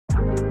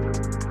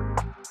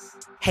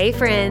Hey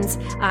friends,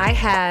 I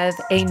have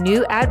a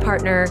new ad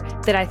partner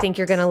that I think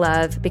you're going to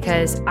love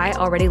because I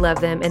already love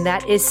them, and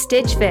that is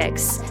Stitch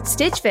Fix.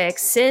 Stitch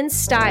Fix sends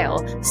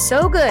style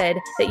so good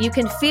that you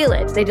can feel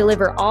it. They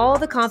deliver all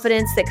the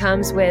confidence that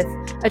comes with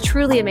a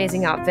truly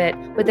amazing outfit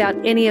without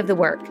any of the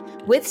work.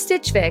 With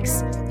Stitch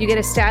Fix, you get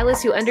a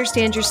stylist who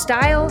understands your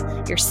style,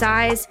 your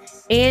size,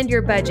 and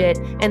your budget,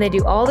 and they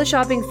do all the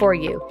shopping for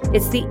you.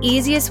 It's the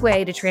easiest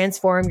way to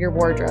transform your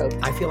wardrobe.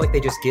 I feel like they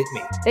just get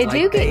me. They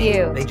do get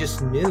you. They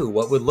just knew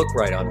what would look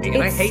right on me.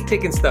 And I hate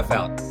picking stuff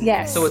out.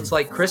 Yes. So it's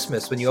like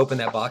Christmas when you open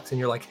that box and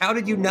you're like, how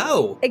did you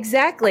know?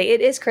 Exactly.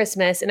 It is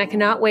Christmas, and I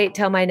cannot wait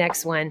till my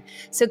next one.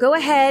 So go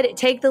ahead,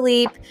 take the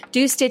leap,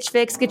 do Stitch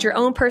Fix, get your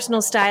own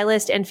personal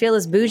stylist, and feel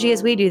as bougie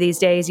as we do these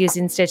days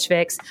using Stitch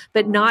Fix,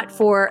 but not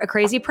for a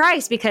crazy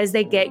price because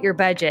they get your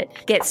budget.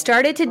 Get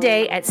started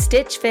today at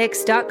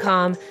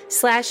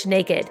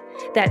stitchfix.com/naked.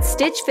 That's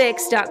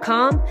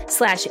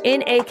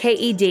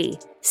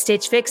stitchfix.com/NAKED.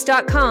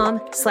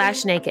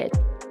 stitchfix.com/naked.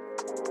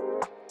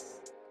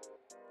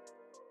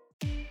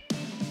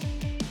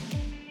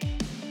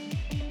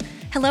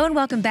 Hello and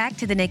welcome back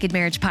to the Naked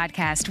Marriage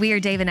Podcast. We are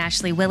Dave and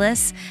Ashley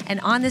Willis,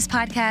 and on this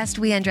podcast,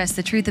 we undress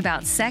the truth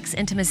about sex,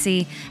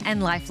 intimacy,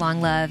 and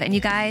lifelong love. And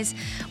you guys,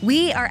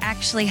 we are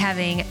actually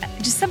having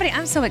just somebody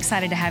I'm so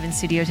excited to have in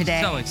studio today.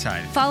 So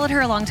excited. Followed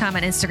her a long time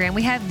on Instagram.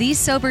 We have the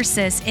Sober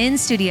Sis in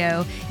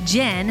studio,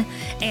 Jen,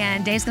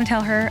 and Dave's going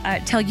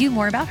to tell you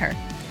more about her.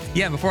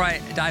 Yeah, before I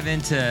dive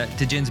into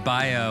Jen's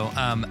bio,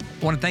 I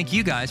want to thank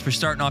you guys for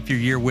starting off your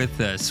year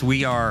with us.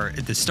 We are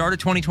at the start of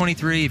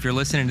 2023. If you're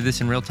listening to this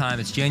in real time,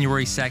 it's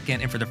January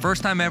 2nd. And for the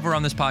first time ever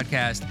on this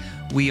podcast,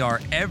 we are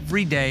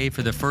every day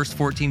for the first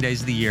 14 days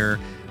of the year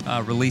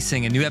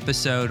releasing a new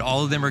episode.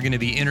 All of them are going to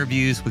be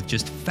interviews with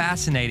just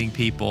fascinating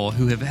people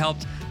who have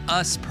helped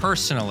us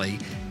personally.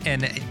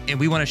 And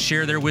we want to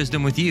share their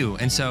wisdom with you.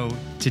 And so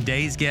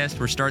today's guest,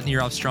 we're starting the year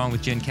off strong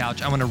with Jen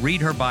Couch. I want to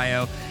read her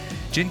bio.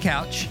 Jen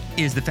Couch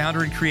is the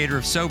founder and creator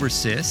of Sober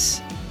Sis,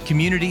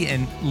 community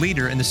and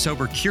leader in the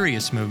Sober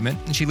Curious movement.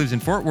 And she lives in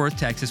Fort Worth,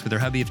 Texas with her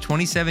hubby of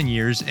 27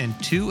 years and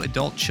 2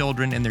 adult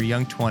children in their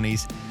young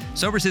 20s.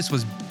 Sober Sis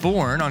was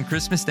born on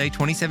Christmas Day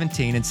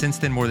 2017, and since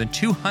then more than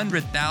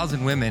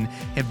 200,000 women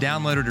have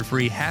downloaded her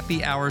free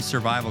Happy Hour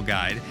Survival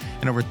Guide,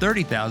 and over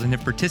 30,000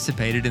 have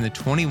participated in the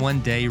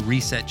 21-day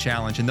Reset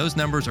Challenge. And those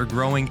numbers are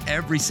growing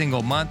every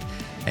single month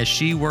as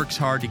she works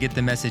hard to get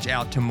the message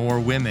out to more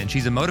women.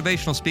 She's a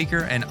motivational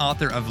speaker and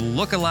author of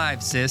Look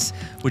Alive, Sis,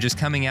 which is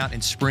coming out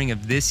in spring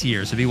of this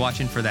year, so be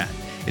watching for that.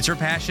 It's her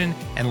passion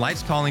and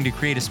life's calling to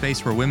create a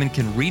space where women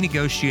can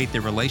renegotiate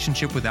their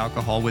relationship with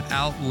alcohol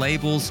without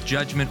labels,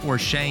 judgment, or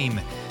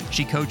shame.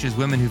 She coaches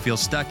women who feel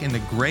stuck in the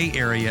gray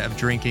area of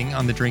drinking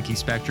on the drinking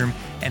spectrum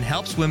and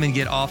helps women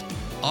get off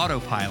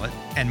autopilot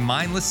and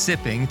mindless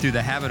sipping through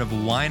the habit of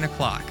wine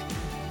o'clock.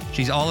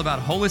 She's all about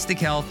holistic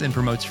health and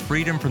promotes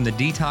freedom from the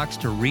detox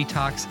to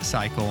retox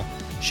cycle,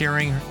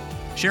 sharing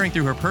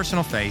through her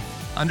personal faith,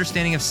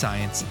 understanding of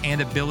science,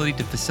 and ability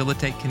to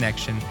facilitate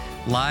connection.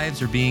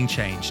 Lives are being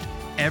changed.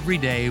 Every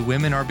day,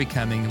 women are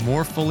becoming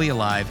more fully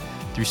alive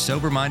through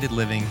sober-minded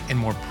living and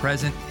more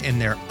present in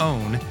their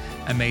own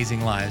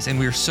amazing lives. And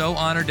we're so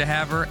honored to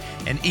have her.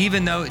 And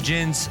even though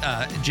Jen's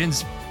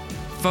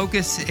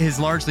focus is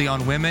largely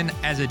on women,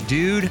 as a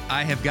dude,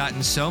 I have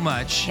gotten so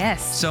much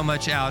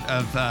out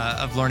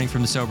of learning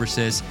from the Sober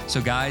Sis.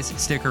 So guys,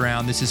 stick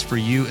around. This is for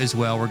you as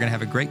well. We're going to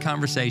have a great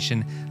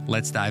conversation.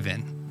 Let's dive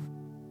in.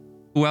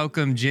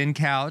 Welcome, Jen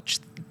Couch,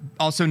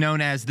 also known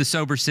as the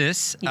Sober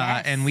Sis.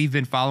 Yes. And we've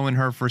been following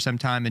her for some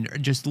time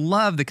and just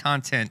love the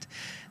content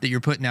that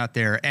you're putting out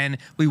there. And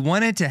we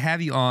wanted to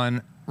have you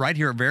on right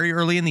here very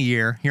early in the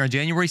year, here on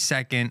January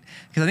 2nd,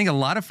 because I think a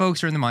lot of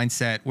folks are in the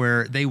mindset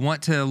where they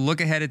want to look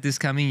ahead at this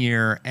coming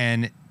year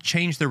and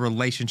change their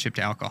relationship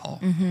to alcohol.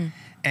 Mm-hmm.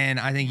 And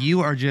I think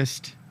you are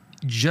just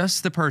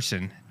the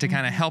person to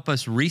kind of help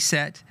us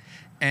reset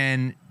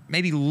and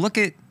maybe look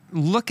at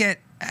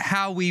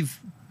how we've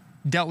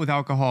dealt with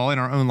alcohol in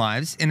our own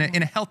lives in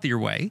a healthier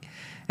way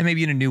and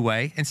maybe in a new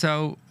way. And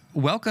so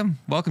welcome,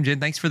 Jen.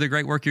 Thanks for the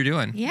great work you're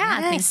doing.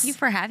 Yeah, thank you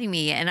for having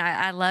me. And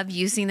I love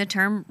using the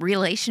term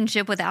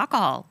relationship with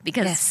alcohol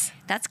because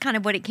that's kind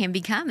of what it can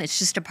become. It's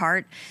just a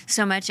part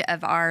so much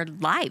of our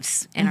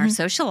lives and our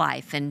social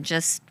life and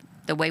just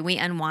the way we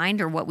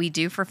unwind or what we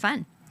do for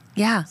fun.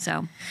 Yeah.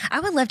 So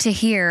I would love to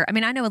hear, I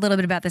mean, I know a little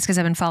bit about this because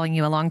I've been following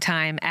you a long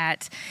time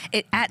at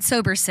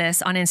Sober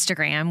Sis on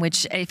Instagram,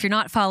 which if you're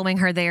not following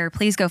her there,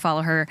 please go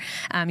follow her.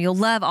 You'll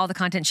love all the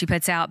content she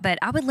puts out, but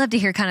I would love to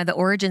hear kind of the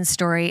origin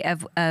story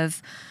of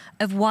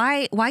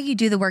why you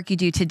do the work you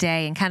do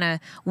today and kind of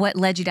what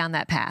led you down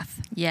that path.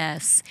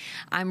 Yes,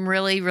 I'm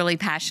really, really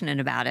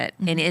passionate about it.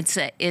 And it's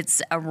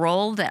a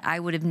role that I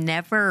would have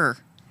never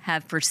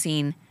have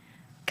foreseen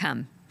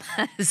come.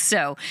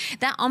 So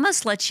that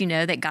almost lets you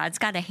know that God's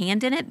got a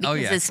hand in it,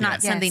 because it's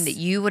not something that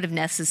you would have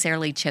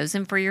necessarily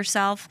chosen for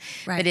yourself,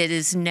 but it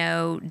is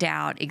no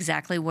doubt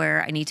exactly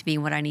where I need to be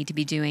and what I need to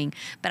be doing.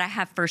 But I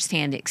have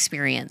firsthand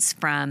experience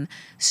from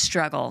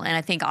struggle. And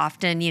I think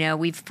often,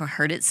 we've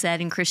heard it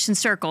said in Christian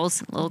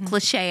circles, a little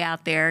cliche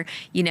out there,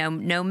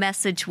 no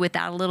message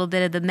without a little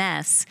bit of the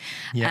mess.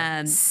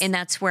 And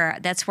that's where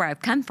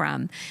I've come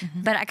from.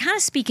 But I kind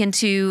of speak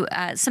into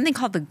something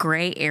called the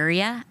gray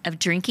area of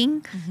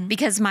drinking,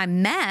 because my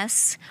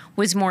mess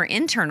was more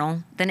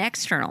internal than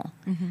external.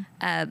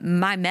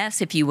 My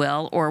mess, if you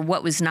will, or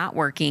what was not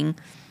working,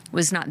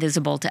 was not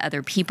visible to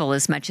other people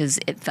as much as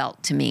it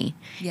felt to me.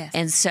 Yes.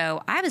 And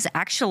so I was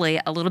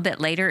actually a little bit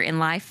later in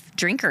life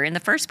drinker in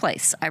the first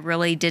place. I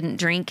really didn't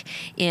drink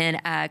in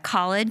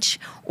college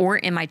or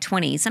in my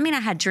 20s. I mean, I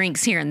had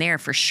drinks here and there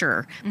for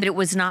sure, but it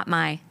was not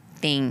my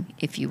thing,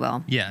 if you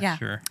will. Yeah.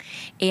 Sure.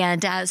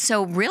 And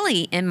so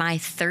really in my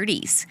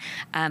 30s,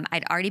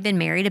 I'd already been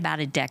married about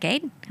a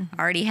decade,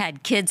 already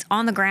had kids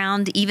on the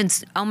ground, even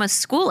almost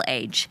school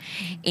age.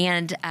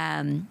 And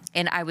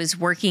I was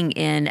working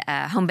in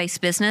a home-based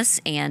business.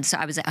 And so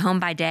I was at home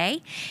by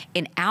day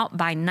and out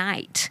by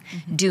night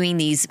doing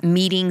these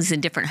meetings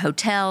in different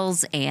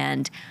hotels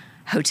and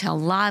hotel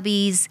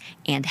lobbies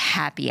and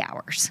happy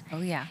hours. Oh,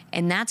 yeah.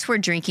 And that's where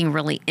drinking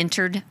really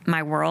entered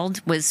my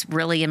world, was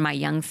really in my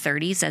young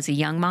 30s as a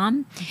young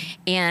mom.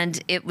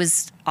 And it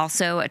was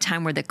also a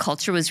time where the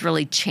culture was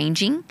really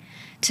changing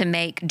to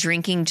make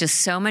drinking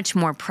just so much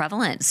more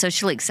prevalent,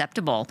 socially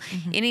acceptable,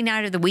 any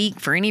night of the week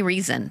for any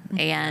reason.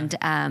 And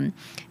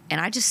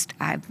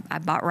I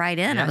bought right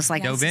in. I was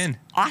like, dove in.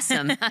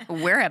 Awesome.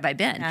 Where have I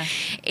been? Yeah.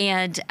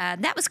 And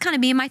that was kind of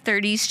me in my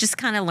 30s, just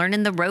kind of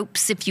learning the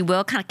ropes, if you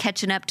will, kind of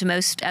catching up to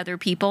most other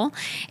people,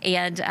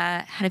 and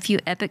had a few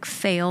epic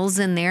fails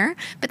in there.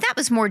 But that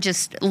was more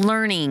just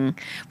learning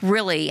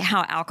really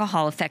how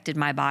alcohol affected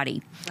my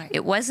body. Right.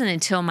 It wasn't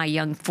until my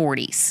young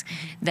 40s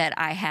that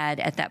I had,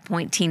 at that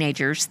point,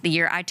 teenagers. The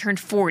year I turned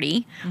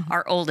 40,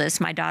 our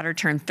oldest, my daughter,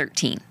 turned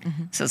 13.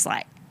 So it's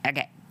like,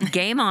 okay.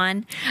 Game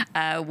on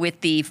with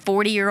the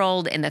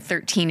 40-year-old and the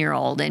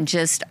 13-year-old, and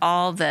just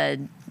all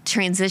the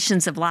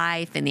transitions of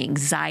life and the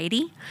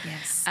anxiety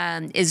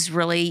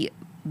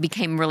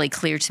became really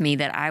clear to me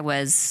that I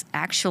was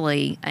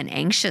actually an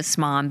anxious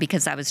mom,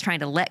 because I was trying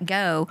to let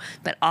go,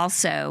 but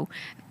also,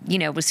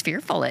 was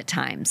fearful at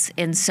times.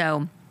 And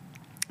so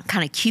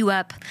kind of cue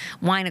up,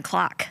 wine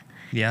o'clock.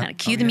 Yeah. Kind of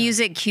cue the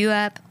music, cue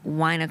up,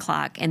 wine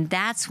o'clock. And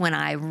that's when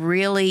I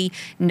really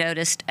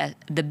noticed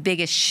the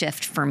biggest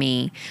shift for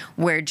me,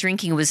 where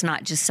drinking was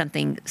not just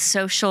something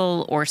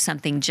social or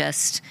something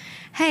just,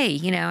 hey,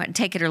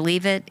 take it or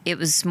leave it. It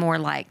was more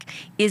like,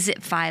 is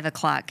it 5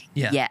 o'clock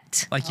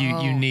yet? Like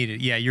you need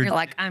it. Yeah. You're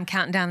like, I'm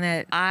counting down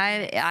the...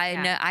 I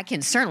know I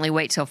can certainly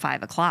wait till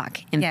 5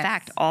 o'clock. In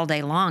fact, all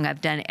day long,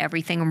 I've done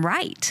everything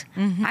right.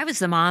 I was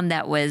the mom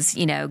that was,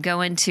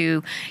 going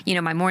to,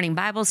 my morning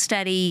Bible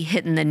study,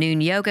 hitting the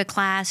noon yoga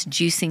class,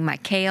 juicing my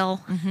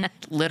kale,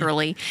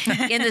 literally,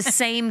 in the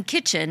same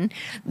kitchen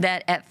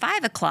that at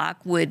 5 o'clock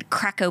would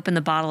crack open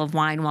the bottle of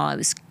wine while I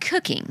was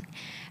cooking,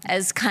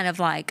 as kind of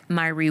like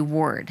my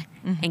reward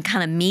and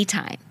kind of me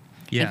time.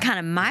 Yeah. And kind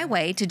of my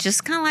way to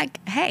just kind of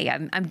like, hey,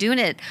 I'm doing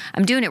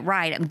it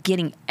right. I'm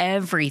getting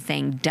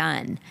everything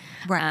done.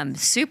 Right.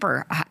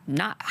 Super,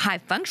 not high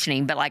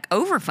functioning, but like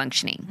over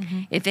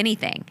functioning, if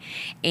anything.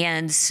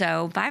 And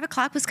so 5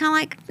 o'clock was kind of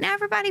like, now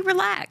everybody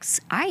relax.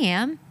 I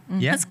am.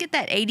 Yeah. Let's get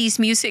that 80s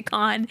music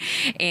on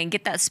and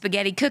get that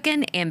spaghetti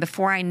cooking. And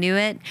before I knew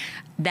it,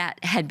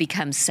 that had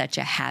become such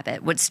a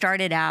habit. What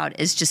started out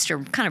as just a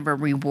kind of a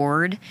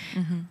reward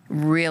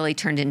really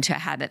turned into a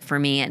habit for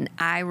me. And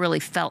I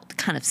really felt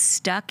kind of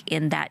stuck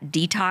in that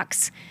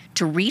detox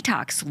to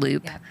retox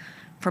loop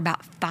for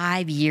about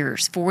 5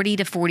 years, 40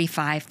 to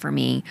 45 for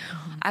me.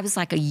 I was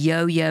like a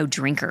yo-yo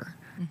drinker.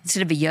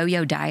 Instead of a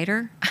yo-yo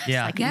dieter, I was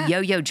like a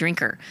yo-yo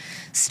drinker.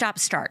 Stop,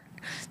 start.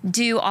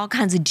 Do all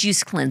kinds of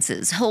juice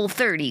cleanses,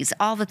 Whole30s,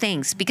 all the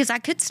things, because I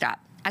could stop.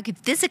 I could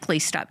physically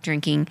stop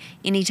drinking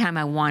anytime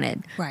I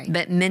wanted. Right.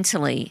 But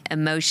mentally,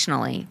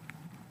 emotionally,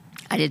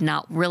 I did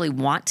not really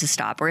want to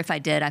stop. Or if I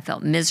did, I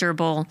felt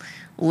miserable,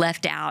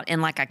 left out.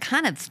 And like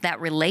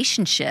that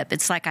relationship,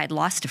 it's like I'd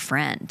lost a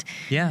friend.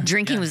 Yeah.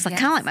 Drinking was like,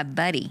 kind of like my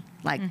buddy.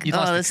 Like,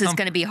 this is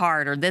going to be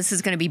hard, or this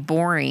is going to be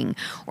boring,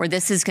 or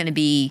this is going to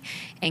be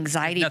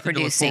anxiety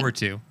producing. Nothing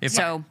to look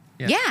forward to.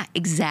 Yeah,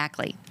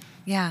 exactly.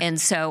 Yeah. And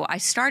so I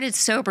started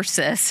Sober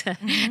Sis.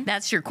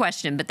 That's your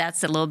question, but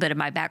that's a little bit of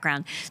my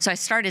background. So I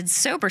started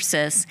Sober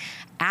Sis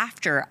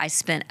after I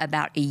spent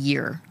about a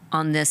year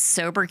on this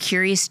sober,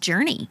 curious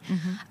journey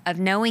of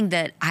knowing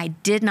that I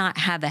did not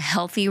have a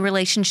healthy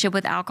relationship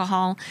with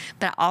alcohol,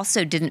 but I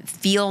also didn't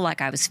feel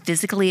like I was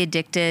physically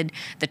addicted.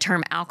 The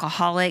term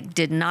alcoholic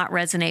did not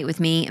resonate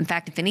with me. In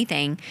fact, if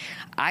anything,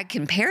 I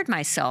compared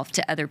myself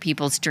to other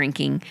people's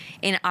drinking,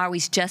 and I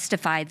always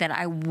justified that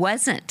I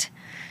wasn't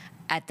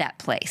at that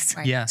place.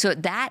 Right. Yeah. So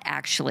that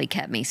actually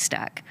kept me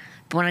stuck.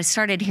 But when I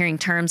started hearing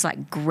terms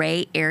like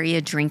gray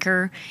area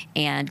drinker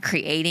and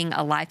creating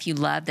a life you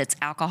love that's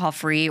alcohol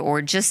free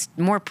or just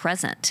more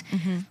present,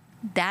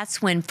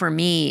 that's when, for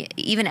me,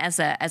 even as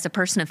a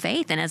person of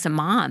faith and as a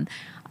mom,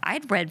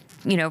 I'd read,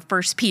 1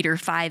 Peter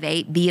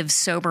 5:8, be of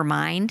sober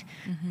mind.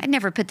 I'd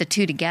never put the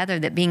two together,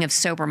 that being of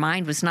sober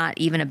mind was not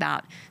even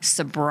about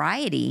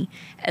sobriety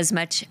as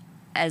much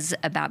as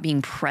about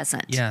being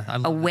present. Yeah, I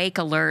love awake,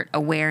 alert,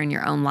 aware in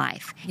your own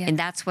life. Yeah. And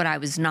that's what I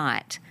was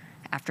not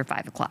after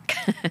 5 o'clock.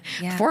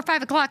 Yeah. Before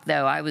 5 o'clock,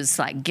 though, I was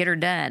like, get her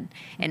done.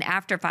 And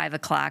after 5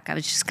 o'clock, I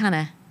was just kind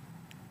of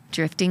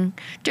drifting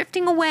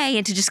away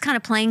into just kind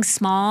of playing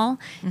small,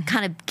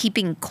 kind of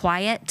keeping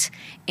quiet,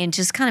 and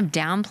just kind of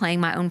downplaying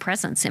my own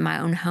presence in my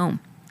own home.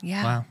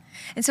 Yeah. Wow.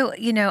 And so,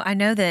 I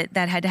know that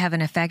had to have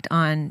an effect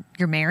on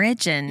your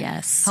marriage and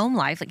Yes. home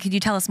life. Like, could you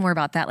tell us more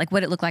about that? Like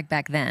what it looked like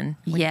back then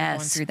when you were going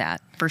through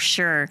that? For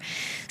sure.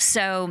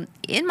 So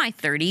in my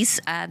 30s,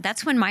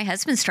 that's when my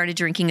husband started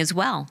drinking as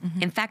well.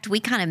 In fact,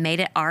 we kind of made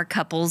it our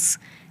couple's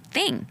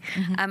thing.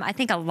 I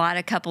think a lot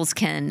of couples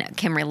can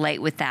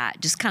relate with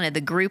that. Just kind of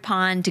the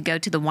Groupon to go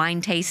to the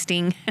wine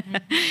tasting,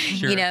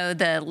 Sure.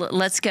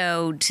 let's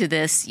go to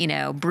this,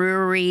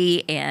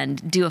 brewery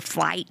and do a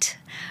flight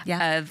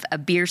of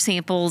beer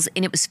samples.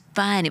 And it was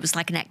fun. It was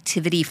like an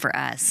activity for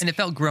us. And it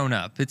felt grown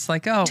up. It's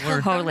like, oh,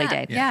 we're Totally,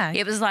 Dave. Yeah.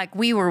 It was like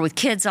we were with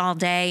kids all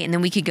day, and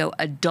then we could go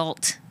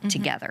adult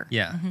together.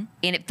 Yeah.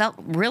 And it felt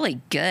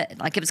really good.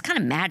 Like, it was kind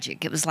of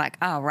magic. It was like,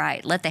 all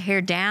right, let the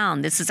hair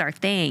down. This is our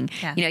thing.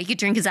 Yeah. You could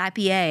drink his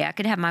IPA. I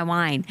could have my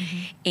wine.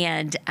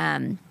 And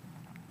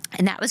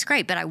that was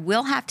great. But I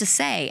will have to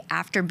say,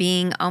 after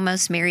being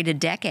almost married a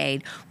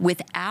decade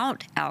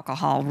without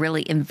alcohol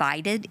really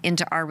invited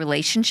into our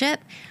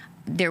relationship,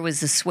 there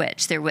was a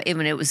switch. It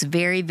was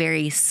very,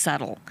 very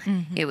subtle.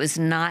 It was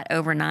not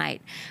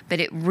overnight.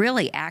 But it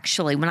really,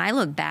 actually, when I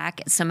look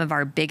back at some of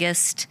our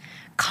biggest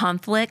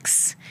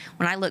conflicts,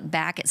 when I look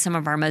back at some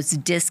of our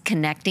most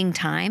disconnecting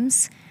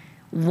times,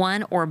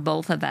 one or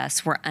both of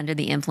us were under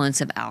the influence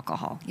of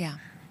alcohol. Yeah.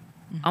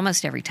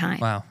 Almost every time.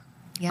 Wow.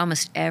 Yeah.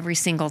 Almost every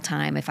single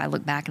time, if I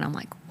look back and I'm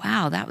like,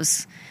 wow, that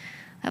was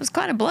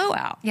quite a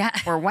blowout. Yeah.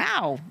 Or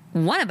wow,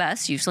 one of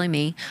us, usually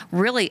me,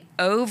 really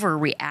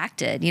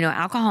overreacted.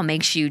 Alcohol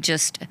makes you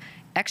just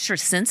extra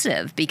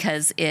sensitive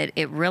because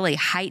it really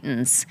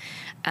heightens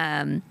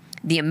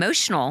the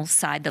emotional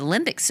side, the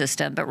limbic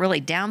system, but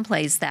really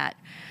downplays that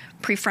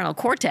prefrontal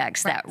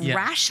cortex, that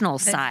rational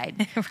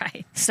side.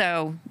 Right.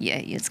 So, yeah,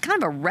 it's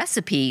kind of a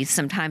recipe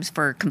sometimes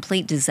for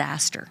complete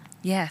disaster.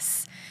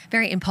 Yes.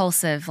 Very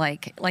impulsive,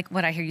 like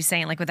what I hear you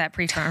saying, like with that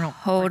prefrontal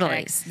Totally.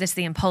 cortex, just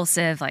the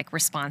impulsive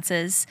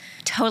responses.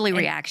 Totally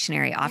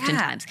reactionary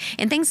oftentimes.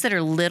 And things that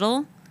are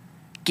little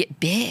get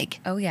big.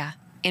 Oh yeah.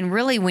 And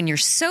really, when you're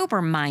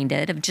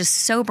sober-minded, of just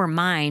sober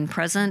mind,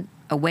 present,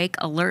 awake,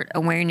 alert,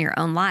 aware in your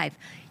own life,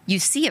 you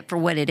see it for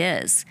what it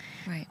is.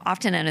 Right.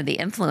 Often under the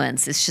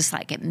influence, it's just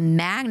like it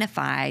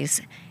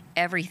magnifies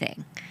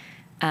everything.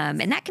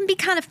 And that can be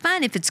kind of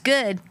fun if it's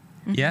good,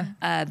 Yeah.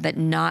 but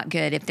not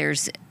good if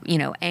there's,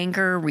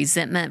 anger,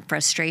 resentment,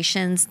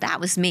 frustrations. That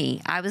was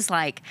me. I was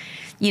like,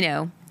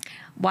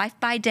 wife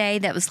by day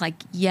that was like,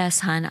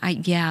 yes, hon,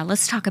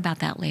 let's talk about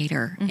that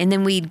later. And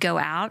then we'd go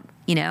out,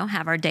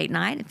 have our date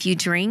night, a few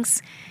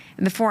drinks.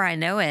 And before I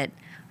know it,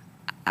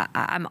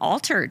 I'm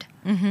altered.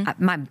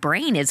 My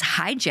brain is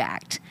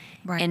hijacked.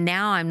 Right. And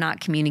now I'm not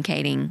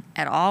communicating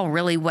at all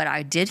really what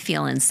I did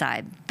feel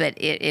inside, but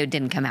it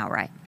didn't come out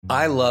right.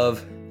 I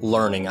love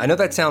learning. I know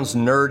that sounds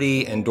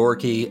nerdy and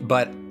dorky,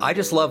 but I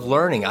just love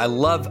learning. I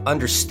love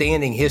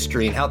understanding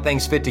history and how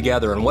things fit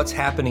together and what's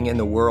happening in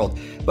the world.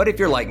 But if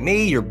you're like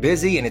me, you're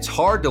busy and it's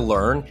hard to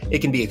learn. It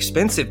can be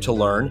expensive to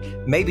learn.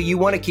 Maybe you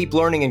want to keep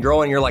learning and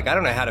growing. You're like, I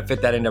don't know how to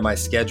fit that into my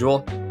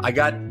schedule. I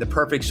got the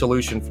perfect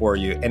solution for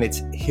you, and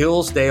it's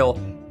Hillsdale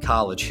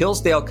College.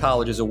 Hillsdale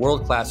College is a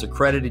world-class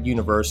accredited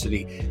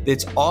university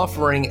that's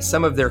offering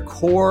some of their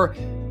core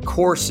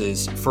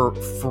courses for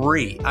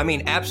free. I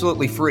mean,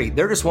 absolutely free.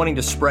 They're just wanting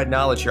to spread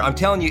knowledge here. I'm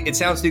telling you, it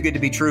sounds too good to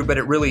be true, but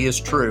it really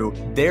is true.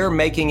 They're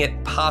making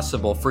it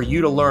possible for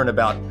you to learn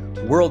about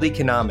world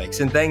economics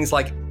and things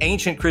like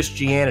ancient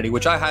Christianity,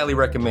 which I highly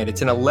recommend.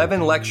 It's an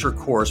 11-lecture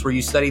course where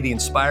you study the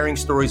inspiring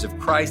stories of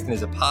Christ and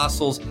his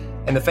apostles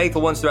and the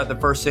faithful ones throughout the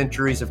first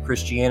centuries of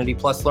Christianity,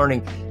 plus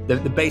learning the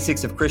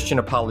basics of Christian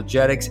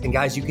apologetics. And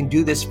guys, you can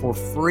do this for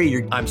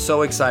free. I'm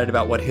so excited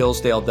about what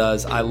Hillsdale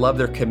does. I love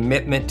their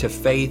commitment to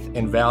faith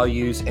and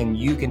values, and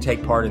you can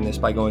take part in this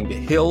by going to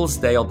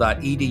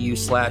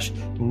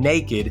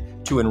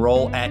hillsdale.edu/naked to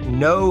enroll at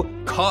no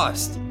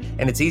cost.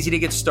 And it's easy to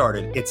get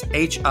started. It's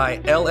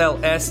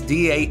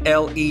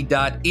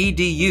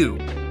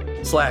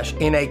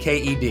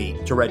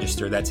hillsdale.edu/naked to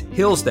register. That's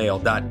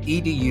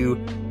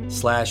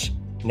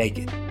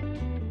hillsdale.edu/naked.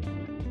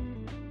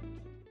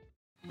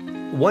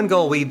 One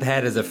goal we've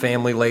had as a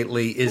family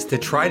lately is to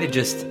try to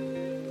just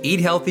eat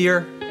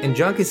healthier, and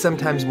junk is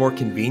sometimes more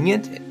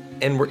convenient.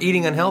 and we're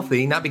eating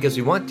unhealthy, not because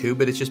we want to,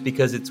 but it's just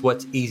because it's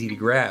what's easy to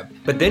grab.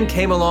 But then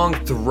came along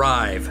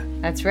Thrive.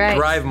 That's right.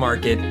 Thrive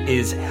Market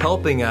is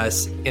helping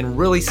us in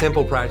really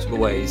simple, practical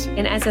ways.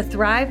 And as a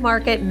Thrive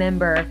Market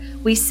member,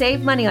 we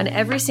save money on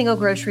every single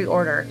grocery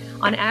order.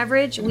 On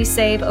average, we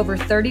save over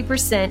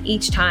 30%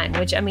 each time,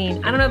 which, I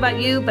mean, I don't know about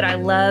you, but I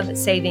love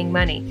saving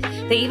money.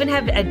 They even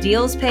have a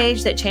deals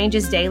page that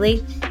changes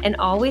daily and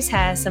always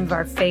has some of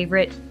our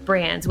favorite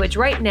brands, which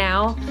right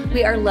now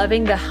we are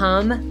loving the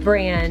Hum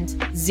brand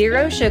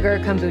Zero Sugar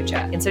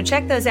Kombucha. And so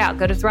check those out.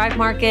 Go to Thrive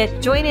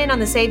Market, join in on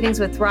the savings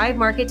with Thrive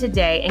Market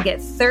today and get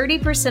 30%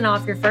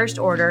 off your first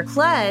order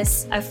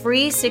plus a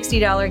free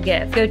 $60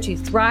 gift. Go to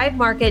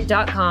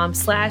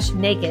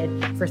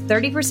thrivemarket.com/naked for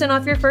 30%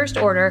 off your first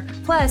order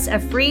plus a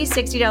free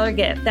 $60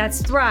 gift.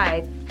 That's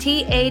Thrive,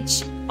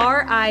 THRIVE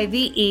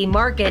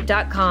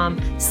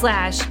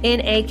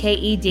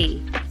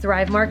market.com/NAKED.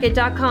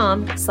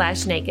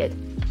 thrivemarket.com/naked.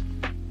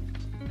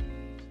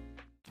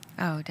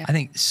 Oh, I definitely.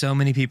 think so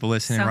many people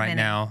listening So right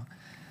many. now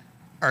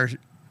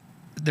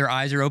their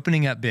eyes are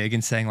opening up big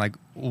and saying like,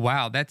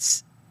 wow,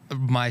 that's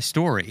my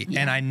story.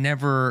 And I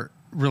never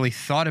really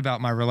thought about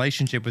my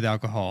relationship with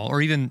alcohol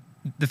or even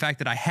the fact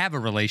that I have a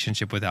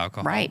relationship with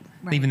alcohol. Right.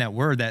 Even that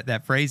word,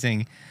 that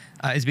phrasing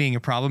is being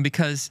a problem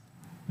because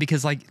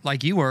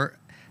like you were,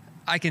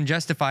 I can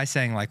justify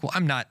saying like, well,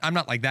 I'm not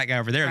like that guy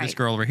over there, this Right.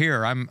 girl over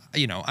here. I'm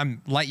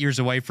light years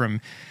away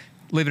from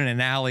living in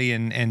an alley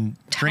and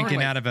drinking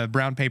Totally. out of a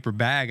brown paper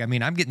bag. I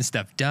mean, I'm getting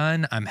stuff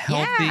done. I'm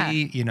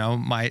healthy. You know,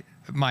 my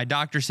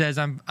doctor says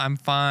I'm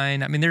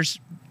fine. I mean, there's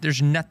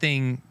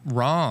nothing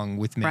wrong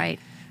with me. Right.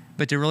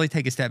 But to really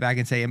take a step back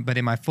and say, but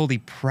am I fully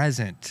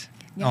present?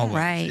 Always?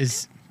 Right.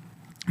 Is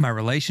my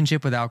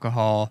relationship with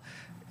alcohol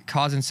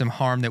causing some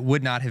harm that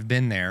would not have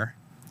been there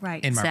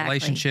Right. in my Exactly.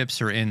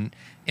 relationships or in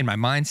my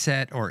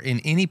mindset or in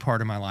any part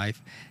of my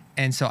life?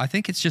 And so I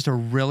think it's just a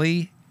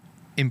really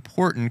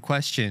important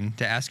question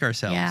to ask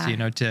ourselves,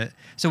 Yeah.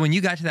 so when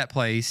you got to that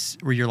place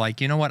where you're like,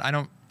 you know what, I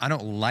don't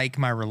like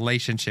my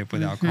relationship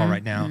with alcohol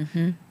right now.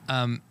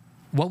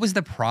 What was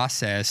the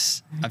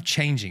process of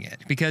changing it?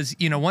 Because,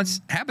 once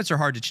habits are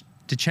hard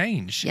to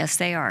change. Yes,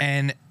 they are.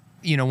 And,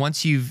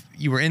 once you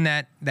were in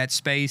that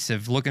space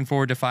of looking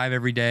forward to 5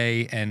 every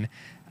day and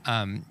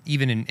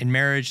even in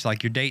marriage,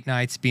 like your date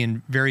nights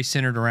being very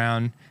centered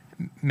around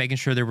making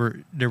sure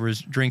there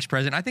was drinks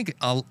present. I think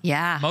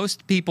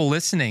most people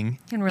listening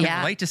Can really- can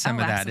relate to some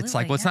Oh, of that. It's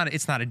like, well, absolutely,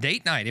 it's not a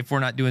date night if we're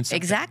not doing something.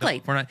 Exactly.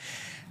 If we're not.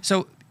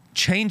 So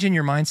changing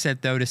your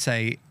mindset though to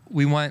say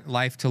we want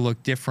life to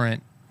look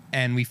different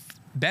and we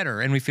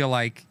feel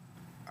like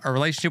our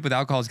relationship with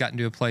alcohol has gotten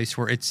to a place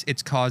where it's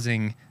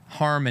causing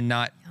harm and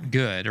not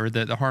good, or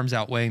the harm's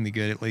outweighing the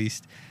good at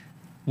least.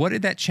 What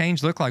did that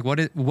change look like?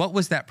 What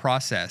was that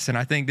process? And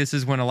I think this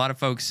is when a lot of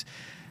folks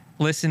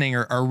listening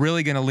are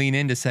really going to lean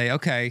in to say,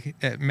 okay,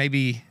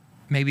 maybe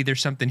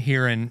there's something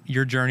here in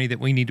your journey that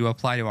we need to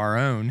apply to our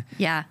own.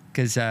 Yeah.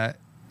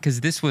 Because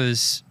this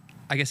was,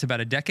 I guess, about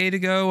a decade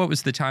ago. What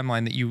was the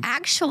timeline that you?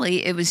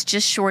 Actually, it was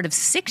just short of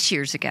 6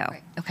 years ago.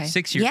 Okay.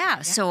 6 years.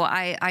 Yeah. So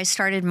I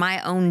started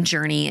my own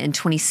journey in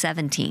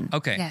 2017.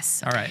 Okay.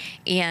 Yes. All right.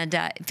 And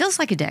it feels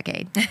like a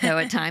decade, though,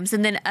 at times.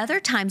 And then other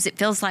times it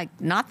feels like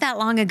not that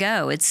long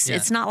ago.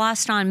 It's not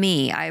lost on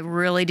me. I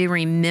really do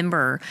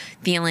remember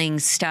feeling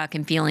stuck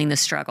and feeling the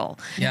struggle.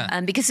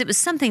 Yeah. Because it was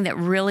something that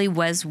really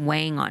was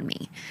weighing on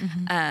me.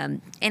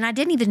 And I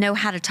didn't even know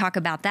how to talk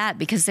about that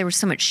because there was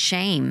so much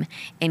shame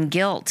and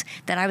guilt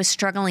that I was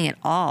struggling at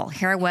all.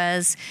 Here I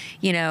was,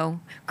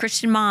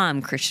 Christian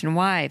mom, Christian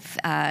wife,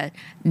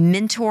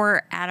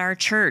 mentor at our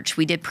church.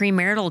 We did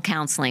premarital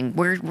counseling.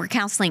 We're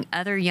counseling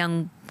other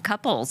young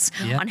couples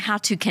Yeah. on how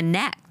to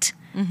connect.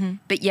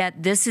 But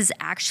yet this is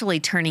actually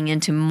turning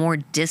into more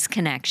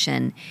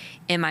disconnection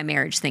in my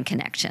marriage than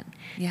connection.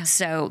 Yeah.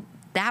 So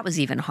that was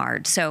even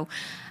hard. So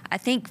I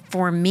think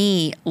for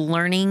me,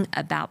 learning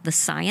about the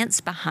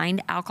science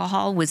behind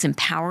alcohol was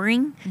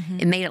empowering.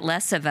 It made it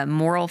less of a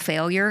moral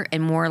failure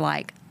and more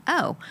like,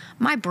 oh,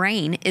 my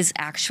brain is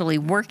actually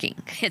working.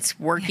 It's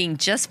working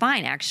just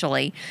fine,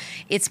 actually.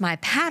 It's my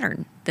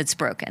pattern that's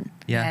broken.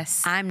 Yeah.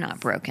 Yes. I'm not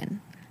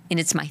broken, and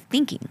it's my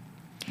thinking.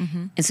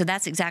 And so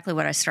that's exactly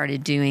what I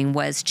started doing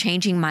was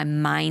changing my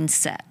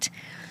mindset,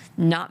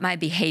 not my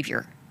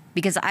behavior,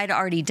 because I'd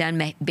already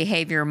done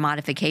behavior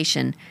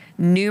modification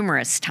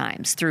numerous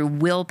times through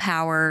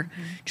willpower,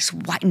 just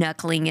white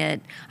knuckling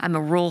it. I'm a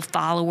rule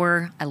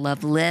follower. I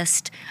love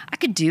list. I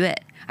could do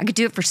it. I could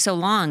do it for so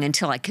long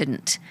until I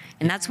couldn't.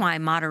 And that's why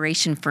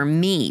moderation for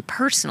me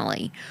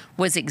personally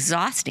was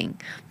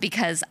exhausting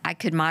because I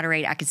could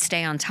moderate, I could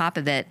stay on top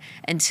of it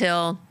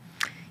until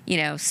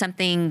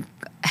something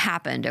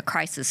happened, a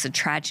crisis, a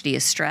tragedy, a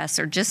stress,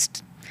 or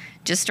just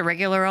a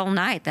regular old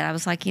night that I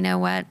was like, you know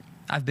what?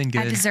 I've been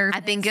good.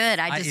 I've been good.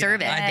 I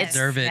deserve it. I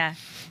deserve it. Yeah.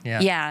 Yeah.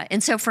 Yeah.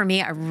 And so for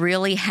me, I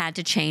really had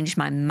to change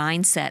my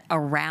mindset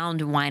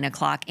around wine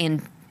o'clock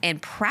and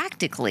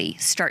practically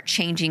start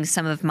changing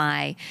some of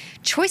my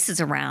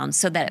choices around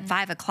so that at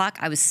 5 o'clock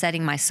I was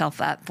setting myself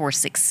up for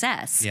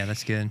success Yeah,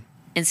 that's good.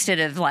 instead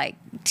of like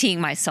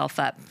teeing myself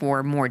up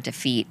for more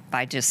defeat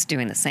by just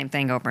doing the same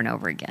thing over and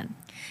over again.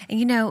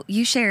 And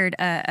you shared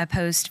a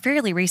post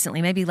fairly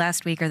recently, maybe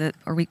last week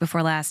or week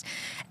before last,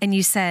 and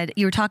you said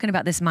you were talking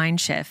about this mind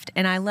shift.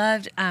 And I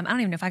loved. I don't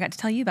even know if I got to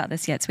tell you about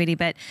this yet, sweetie,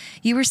 but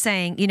you were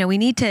saying, we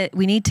need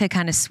to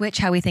kind of switch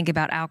how we think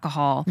about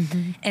alcohol,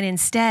 and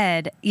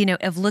instead,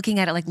 of looking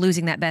at it like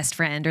losing that best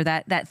friend or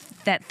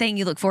that thing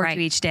you look forward to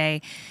each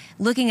day,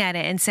 looking at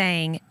it and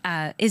saying,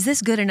 is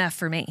this good enough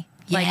for me?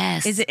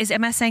 Yes.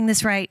 Am I saying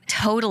this right?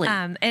 Totally.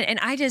 And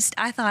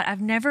I thought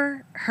I've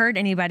never heard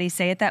anybody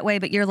say it that way,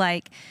 but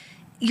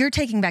you're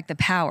taking back the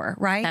power,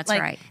 right? That's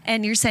right.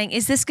 And you're saying,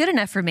 is this good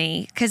enough for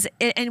me?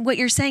 And what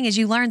you're saying is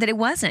you learned that it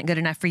wasn't good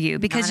enough for you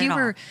because you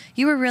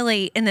were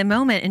really in the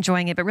moment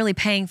enjoying it, but really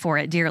paying for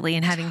it dearly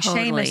and having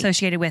shame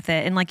associated with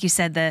it. And like you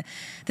said, the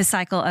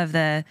cycle of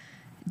the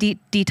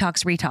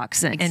detox,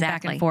 retox, and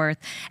back and forth.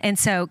 And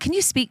so can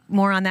you speak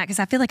more on that? Because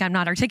I feel like I'm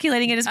not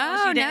articulating it as well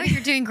as you did. No,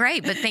 you're doing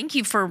great. But thank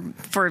you for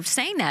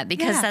saying that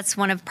because that's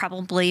one of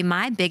probably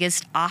my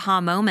biggest aha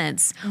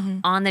moments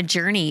on the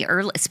journey,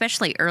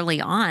 especially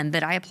early on,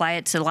 that I apply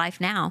it to life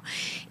now.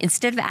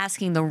 Instead of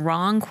asking the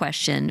wrong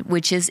question,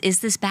 which is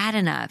this bad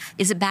enough?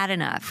 Is it bad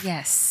enough?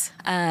 Yes.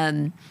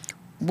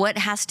 What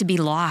has to be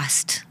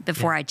lost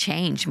before I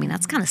change? I mean,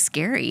 that's kind of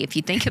scary if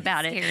you think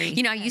about it.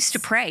 I used to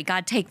pray,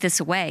 God, take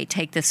this away,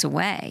 take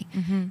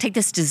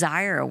this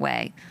desire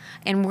away.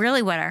 And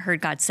really what I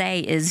heard God say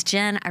is,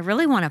 Jen, I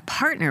really want to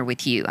partner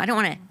with you. I don't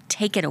want to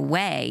take it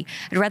away.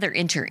 I'd rather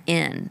enter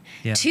in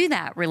to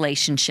that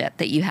relationship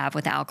that you have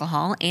with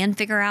alcohol and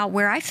figure out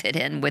where I fit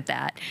in with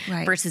that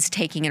versus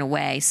taking it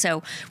away.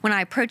 So when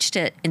I approached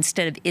it,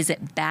 instead of, is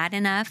it bad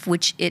enough,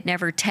 which it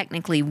never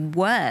technically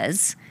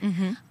was,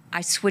 I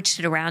switched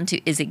it around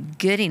to, is it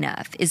good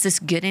enough? Is this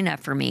good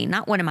enough for me?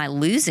 Not what am I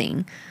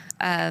losing,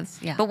 but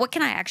what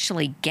can I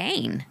actually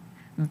gain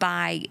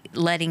by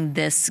letting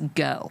this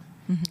go?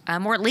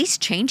 Or at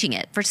least changing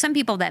it. For some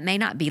people, that may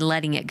not be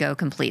letting it go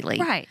completely.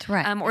 Right.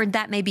 Or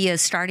that may be a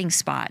starting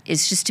spot,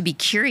 is just to be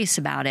curious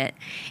about it.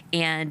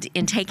 And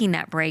in taking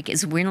that break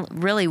is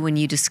really when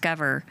you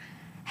discover,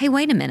 hey,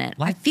 wait a minute,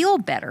 I feel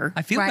better.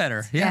 I feel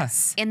better,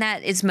 Yes. And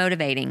that is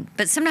motivating.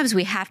 But sometimes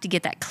we have to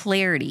get that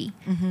clarity,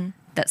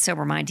 that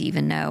sober mind to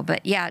even know.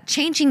 But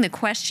changing the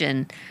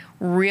question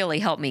really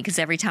helped me because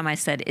every time I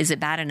said, is it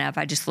bad enough?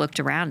 I just looked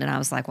around and I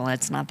was like, well,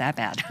 it's not that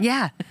bad.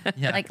 Yeah.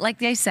 Like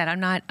they said,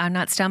 I'm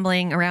not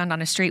stumbling around on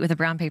a street with a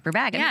brown paper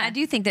bag. I mean, I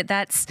do think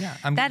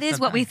that is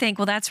what we think.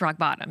 Well, that's rock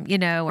bottom,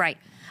 Right.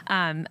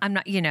 I'm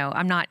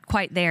not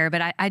quite there,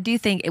 but I do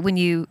think when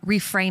you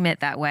reframe it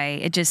that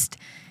way, it just,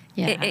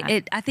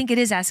 I think it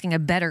is asking a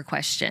better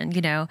question,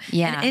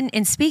 Yeah.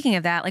 And speaking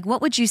of that, like,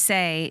 what would you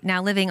say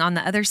now living on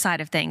the other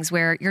side of things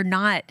where you're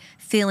not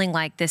feeling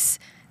like this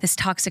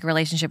toxic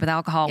relationship with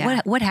alcohol?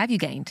 What have you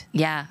gained?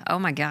 Yeah. Oh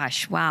my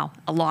gosh. Wow.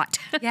 A lot.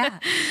 Yeah.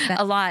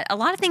 A lot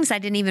of things I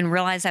didn't even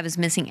realize I was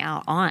missing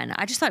out on.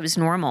 I just thought it was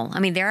normal.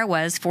 I mean, there I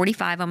was,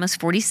 45, almost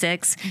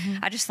 46.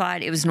 I just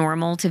thought it was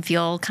normal to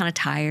feel kind of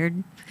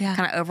tired,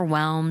 kind of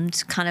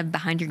overwhelmed, kind of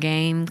behind your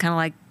game, kind of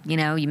like,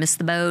 you missed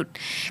the boat,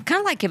 kind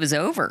of like it was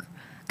over,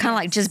 kind of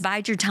like just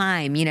bide your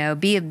time,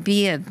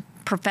 be a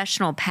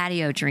professional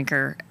patio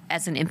drinker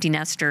as an empty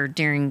nester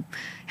during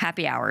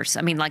happy hours.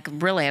 I mean, like,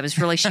 really, I was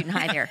really shooting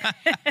high there.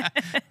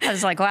 I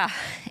was like, wow.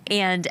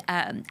 And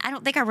I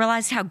don't think I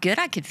realized how good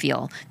I could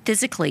feel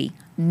physically,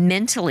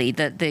 mentally,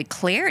 the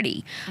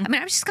clarity. I mean,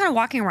 I was just kind of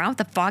walking around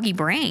with a foggy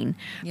brain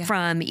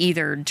from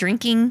either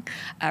drinking,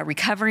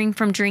 recovering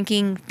from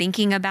drinking,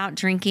 thinking about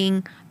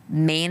drinking,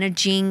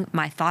 managing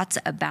my thoughts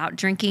about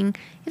drinking.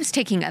 It was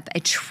taking up a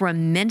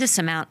tremendous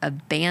amount of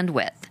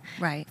bandwidth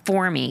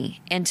for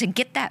me. And to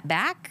get that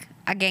back,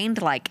 I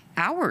gained like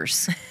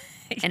hours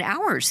and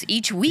hours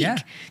each week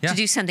to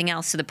do something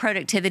else. So the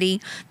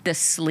productivity, the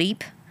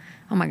sleep.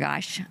 Oh my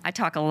gosh. I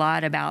talk a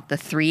lot about the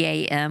 3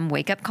 a.m.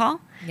 wake up call,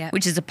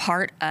 which is a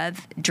part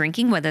of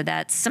drinking, whether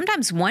that's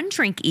sometimes one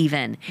drink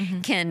even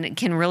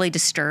can really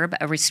disturb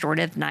a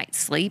restorative night's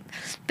sleep.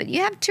 But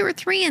you have 2 or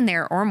 3 in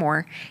there or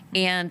more.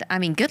 And I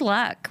mean, good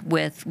luck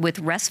with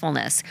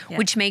restfulness,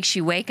 which makes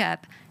you wake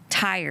up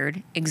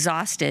tired,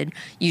 exhausted.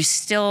 You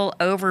still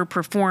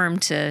overperform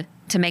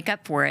to make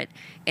up for it.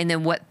 And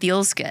then what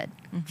feels good?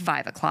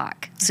 5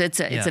 o'clock. So it's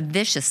a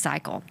vicious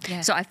cycle. Yeah.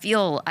 So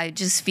I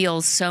just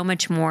feel so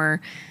much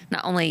more,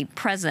 not only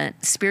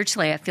present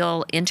spiritually, I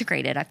feel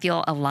integrated. I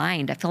feel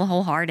aligned. I feel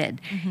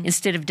wholehearted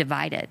instead of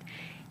divided.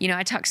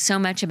 I talk so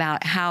much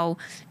about how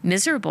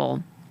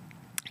miserable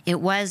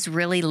it was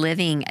really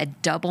living a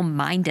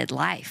double-minded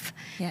life.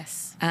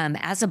 Yes.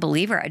 As a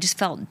believer, I just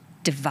felt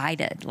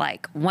divided,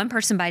 like one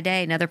person by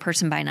day, another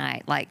person by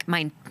night, like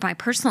my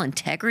personal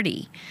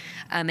integrity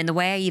and the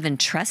way I even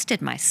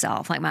trusted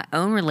myself, like my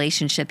own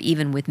relationship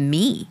even with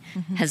me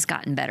has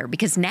gotten better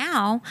because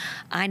now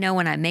I know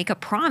when I make a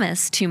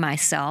promise to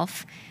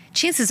myself,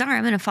 chances are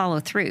I'm going to follow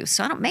through.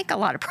 So I don't make a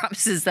lot of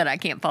promises that I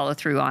can't follow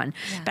through on.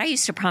 Yeah. But I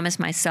used to promise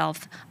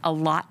myself a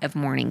lot of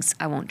mornings,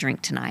 I won't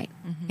drink tonight.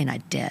 And I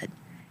did.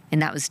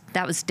 And that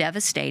was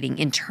devastating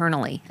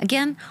internally.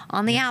 Again,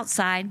 on the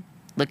outside,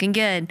 looking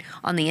good,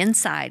 on the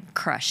inside,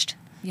 crushed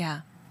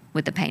Yeah.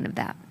 with the pain of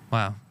that.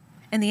 Wow.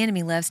 And the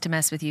enemy loves to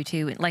mess with you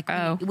too. Like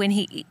when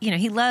he,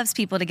 he loves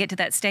people to get to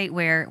that state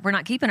where we're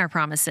not keeping our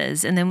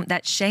promises, and then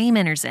that shame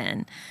enters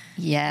in.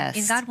 Yes.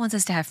 And God wants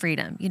us to have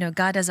freedom.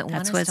 God doesn't want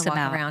That's what us to it's walk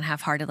about. around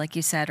half-hearted, like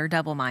you said, or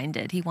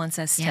double-minded. He wants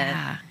us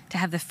Yeah. to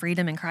have the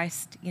freedom in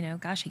Christ.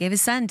 Gosh, he gave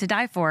his son to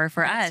die for us.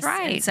 That's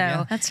right. And so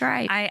Yeah. That's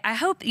right. I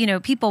hope,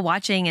 people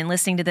watching and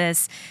listening to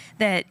this,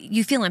 that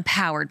you feel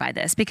empowered by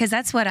this, because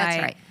that's what That's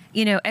right.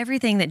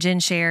 Everything that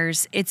Jen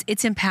shares,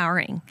 it's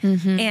empowering.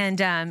 And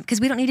because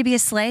we don't need to be a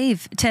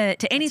slave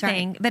to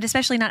anything, but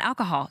especially not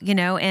alcohol,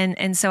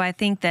 and so I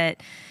think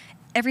that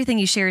everything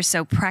you share is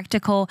so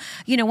practical.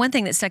 One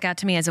thing that stuck out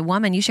to me as a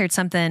woman, you shared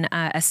something,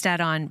 a stat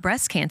on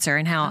breast cancer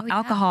and how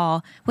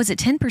alcohol, was it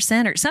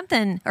 10% or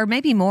something, or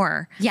maybe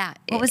more? Yeah.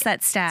 What was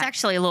that stat? It's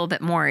actually a little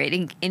bit more. It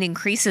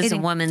increases a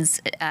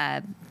woman's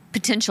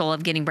potential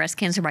of getting breast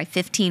cancer by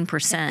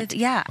 15%.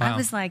 Yeah. Wow. I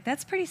was like,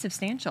 that's pretty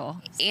substantial.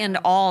 And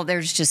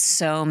there's just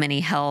so many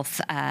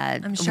health.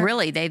 sure.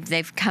 Really,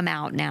 they've come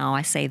out now.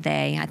 I say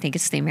they. I think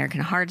it's the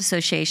American Heart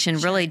Association.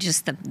 Really,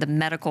 just the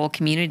medical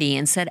community,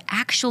 and said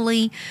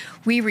actually,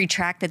 we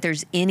retract that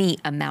there's any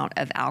amount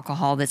of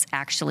alcohol that's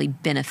actually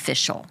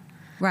beneficial.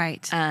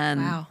 Right.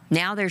 Wow.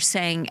 Now they're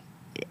saying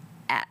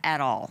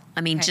at all.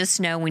 I mean, Okay. just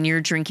know when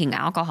you're drinking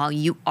alcohol,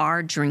 you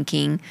are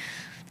drinking.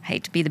 I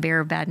hate to be the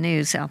bearer of bad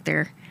news out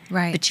there.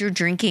 Right. But you're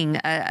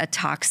drinking a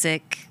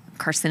toxic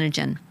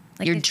carcinogen.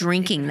 Like You're it's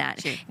drinking gonna that.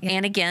 hurt you. Yeah.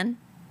 And again,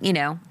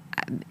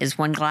 is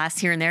one glass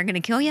here and there going to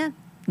kill you?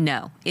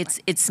 No,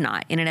 it's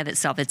not. In and of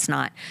itself, it's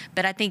not.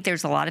 But I think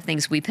there's a lot of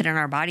things we put in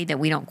our body that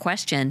we don't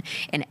question.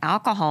 And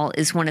alcohol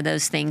is one of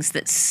those things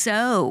that's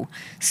so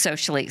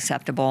socially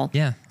acceptable.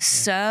 Yeah.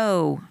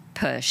 So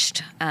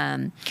pushed.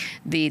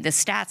 The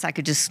stats, I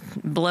could just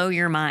blow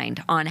your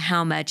mind on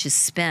how much is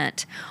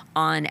spent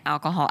on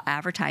alcohol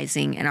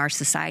advertising in our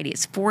society.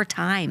 It's 4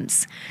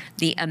 times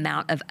the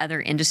amount of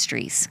other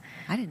industries.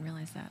 I didn't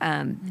realize that.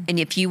 And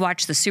if you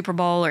watch the Super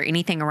Bowl or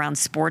anything around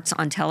sports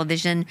on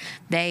television,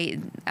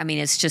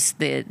 it's just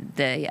the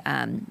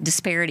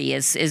disparity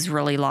is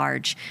really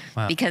large.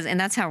 Wow. And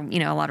that's how,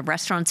 a lot of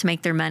restaurants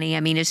make their money. I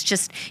mean,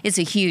 it's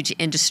a huge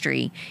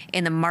industry,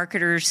 and the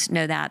marketers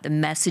know that. The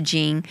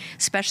messaging,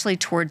 especially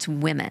towards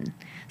women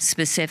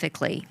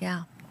specifically,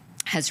 Yeah.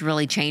 has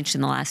really changed in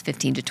the last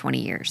 15 to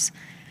 20 years.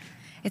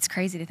 It's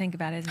crazy to think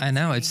about, isn't it? I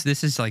know Cindy?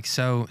 this is like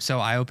so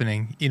eye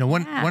opening.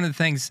 One of the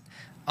things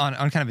on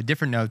kind of a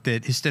different note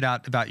that has stood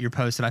out about your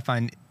post that I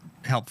find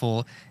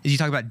helpful is you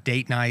talk about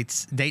date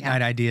night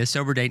ideas,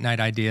 sober date night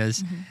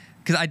ideas.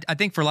 Because I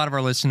think for a lot of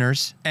our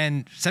listeners,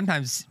 and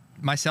sometimes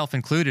myself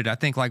included, I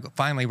think like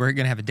finally we're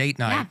going to have a date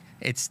night. Yeah.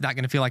 It's not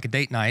going to feel like a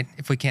date night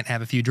if we can't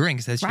have a few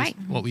drinks. That's Right.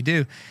 just what we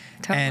do.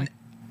 Totally. And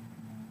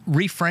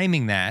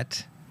reframing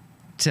that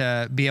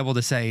to be able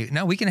to say,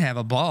 no, we can have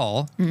a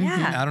ball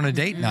Yeah. out on a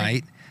date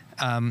night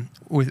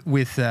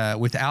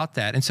without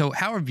that. And so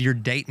how have your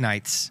date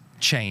nights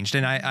changed?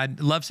 And I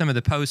love some of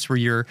the posts where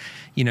you're,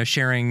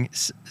 sharing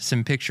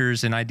some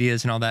pictures and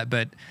ideas and all that,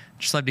 but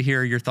just love to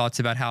hear your thoughts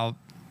about how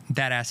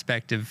that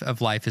aspect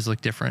of life has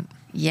looked different.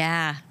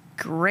 Yeah,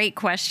 great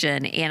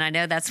question. And I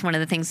know that's one of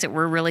the things that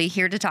we're really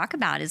here to talk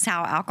about is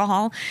how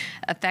alcohol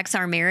affects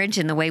our marriage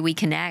and the way we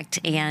connect.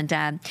 And,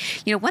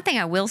 one thing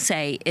I will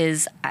say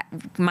is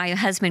my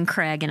husband,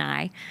 Craig,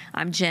 and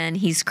I'm Jen,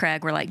 he's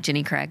Craig. We're like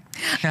Jenny Craig.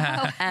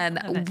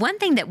 One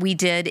thing that we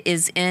did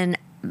is in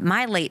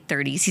my late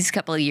 30s, he's a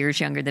couple of years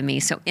younger than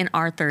me. So in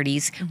our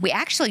 30s, we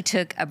actually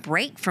took a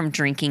break from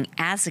drinking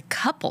as a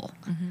couple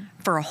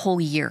for a whole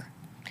year.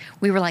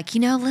 We were like,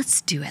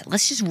 let's do it.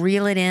 Let's just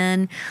reel it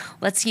in.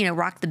 Let's,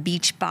 rock the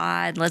beach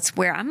bod.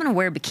 I'm going to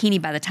wear a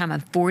bikini by the time I'm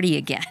 40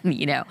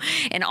 again,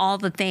 and all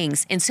the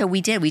things. And so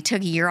we did. We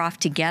took a year off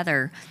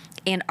together,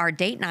 and our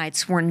date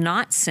nights were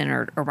not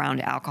centered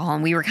around alcohol.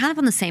 And we were kind of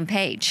on the same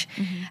page.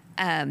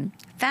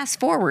 Fast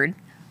forward,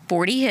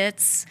 40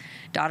 hits.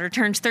 Daughter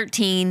turns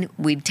 13.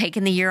 We've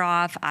taken the year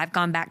off. I've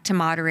gone back to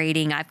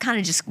moderating.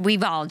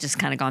 We've all just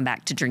kind of gone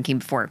back to drinking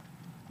before.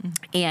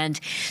 And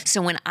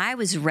so when I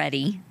was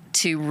ready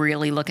to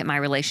really look at my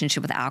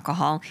relationship with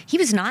alcohol, he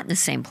was not in the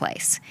same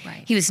place.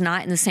 Right. He was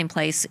not in the same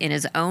place in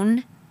his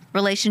own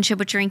relationship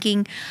with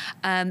drinking.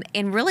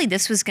 And really,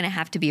 this was going to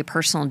have to be a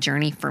personal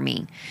journey for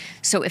me.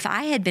 So if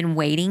I had been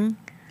waiting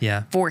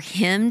for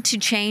him to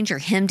change or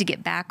him to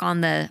get back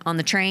on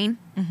the train,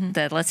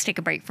 the let's take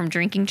a break from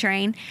drinking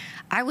train,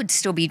 I would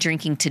still be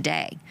drinking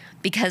today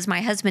because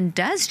my husband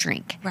does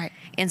drink. Right.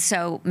 And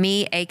so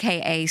me,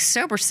 AKA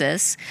sober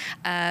sis,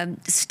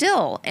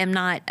 still am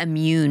not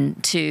immune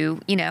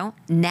to,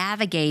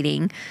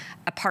 navigating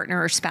a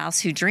partner or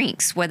spouse who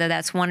drinks, whether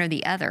that's one or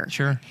the other.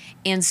 Sure.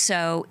 And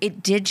so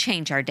it did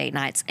change our date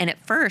nights. And at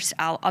first,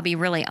 I'll be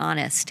really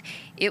honest,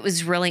 it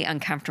was really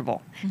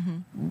uncomfortable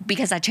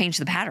because I changed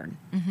the pattern.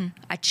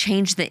 I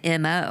changed the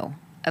MO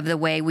of the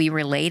way we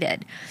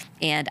related.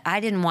 And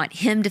I didn't want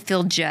him to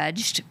feel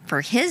judged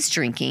for his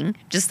drinking,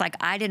 just like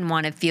I didn't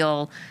want to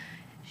feel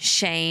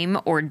shame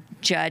or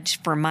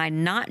judged for my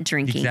not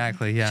drinking.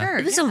 Exactly. Yeah. Sure.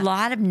 It was a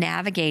lot of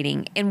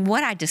navigating. And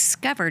what I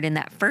discovered in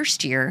that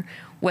first year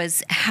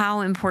was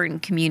how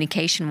important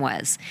communication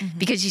was.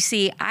 Because you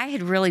see, I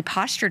had really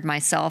postured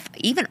myself,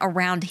 even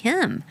around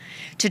him,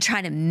 to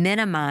try to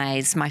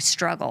minimize my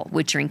struggle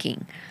with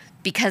drinking.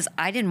 Because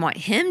I didn't want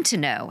him to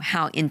know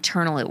how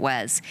internal it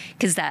was.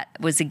 Because that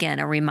was, again,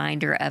 a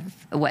reminder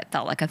of what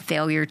felt like a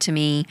failure to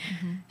me,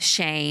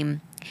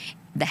 shame,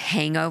 the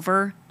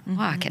hangover. Oh,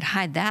 I could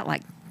hide that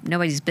like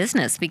nobody's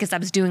business because I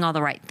was doing all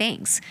the right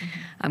things.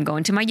 I'm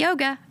going to my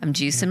yoga. I'm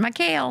juicing my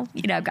kale.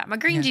 I've got my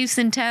green juice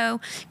in tow.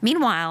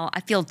 Meanwhile, I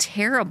feel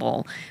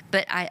terrible,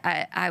 but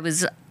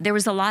there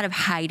was a lot of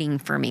hiding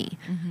for me,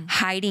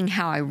 hiding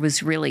how I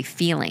was really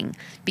feeling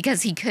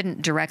because he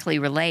couldn't directly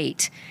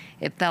relate.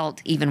 It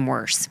felt even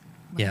worse.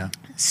 Yeah.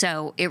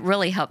 So it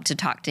really helped to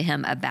talk to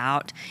him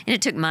about, and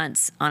it took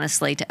months,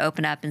 honestly, to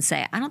open up and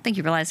say, I don't think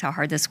you realize how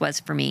hard this was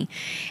for me.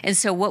 And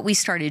so what we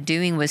started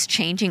doing was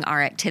changing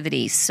our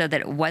activities so that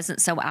it wasn't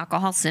so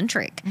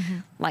alcohol-centric,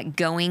 like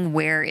going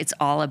where it's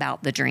all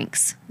about the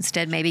drinks.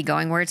 Instead, maybe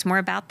going where it's more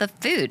about the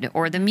food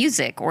or the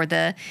music or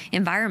the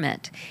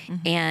environment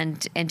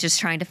and just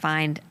trying to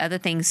find other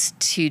things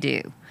to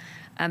do.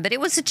 But it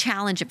was a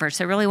challenge at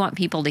first. I really want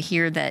people to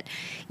hear that,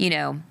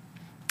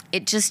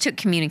 it just took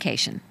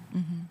communication.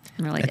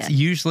 Really That's did.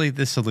 usually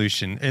the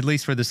solution, at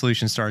least where the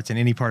solution starts in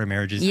any part of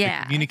marriage, is the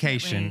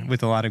communication definitely.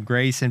 with a lot of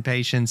grace and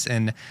patience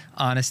and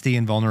honesty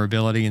and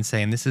vulnerability and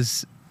saying, this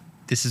is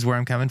where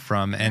I'm coming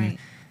from and Right.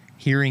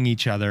 hearing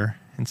each other.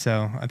 And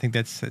so I think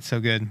that's so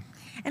good.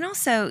 And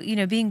also,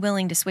 being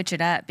willing to switch it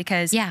up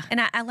because, Yeah.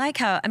 and I like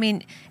how,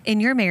 in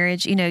your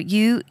marriage,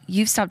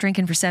 you've stopped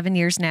drinking for 7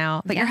 years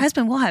now, but your Yeah.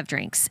 husband will have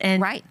drinks.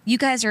 And Right. you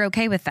guys are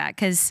okay with that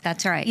because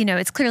That's right.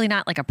 It's clearly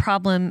not like a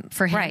problem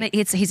for him. Right.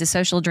 He's a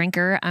social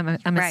drinker, I'm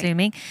Right.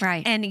 assuming.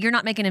 Right. And you're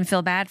not making him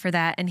feel bad for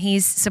that. And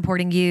he's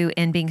supporting you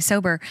in being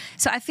sober.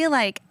 So I feel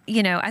like,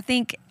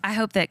 I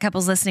hope that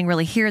couples listening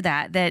really hear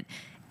that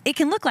it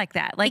can look like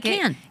that. Like It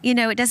can.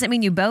 It doesn't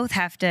mean you both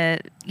have to,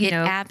 It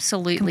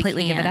absolutely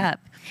completely give it can. up.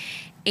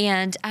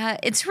 And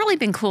it's really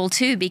been cool,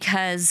 too,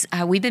 because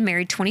we've been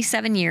married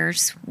 27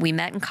 years. We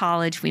met in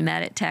college. We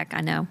met at Tech.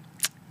 I know.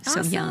 So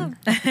Awesome. young.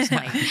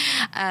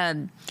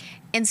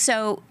 And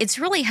so it's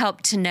really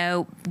helped to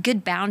know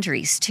good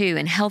boundaries, too,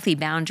 and healthy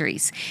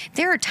boundaries.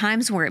 There are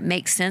times where it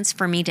makes sense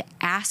for me to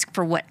ask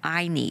for what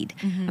I need.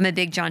 I'm a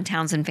big John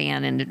Townsend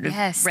fan and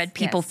Yes, read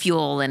People yes.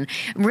 Fuel and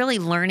really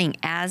learning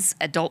as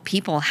adult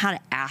people how to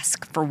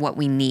ask for what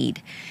we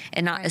need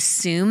and not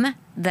assume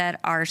that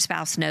our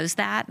spouse knows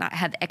that, not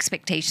have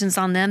expectations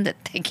on them that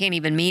they can't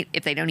even meet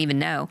if they don't even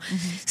know.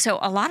 So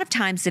a lot of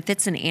times if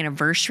it's an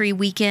anniversary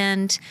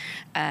weekend,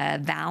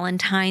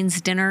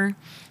 Valentine's dinner,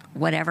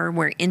 whatever,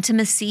 where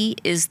intimacy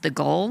is the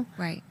goal,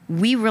 Right.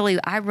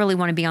 I really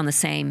want to be on the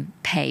same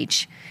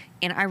page.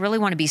 And I really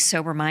want to be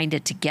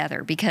sober-minded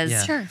together because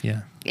Yeah. Sure.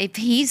 Yeah. if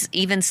he's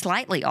even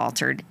slightly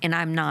altered and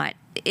I'm not,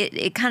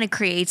 it kind of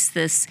creates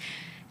this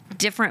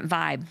different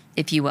vibe,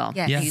 if you will.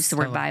 Yes. I Yes, use the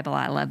word totally. Bible.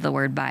 I love the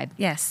word vibe.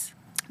 Yes.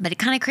 But it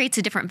kind of creates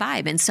a different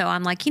vibe. And so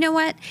I'm like, you know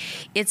what?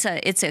 It's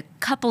a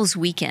couples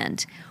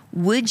weekend.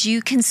 Would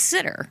you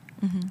consider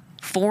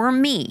for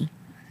me,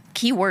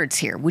 key words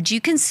here, would you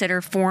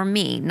consider for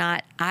me,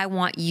 not I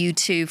want you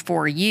to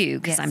for you,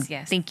 because Yes, I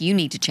yes. think you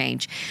need to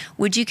change.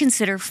 Would you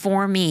consider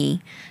for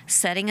me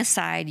setting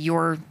aside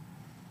your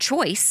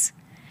choice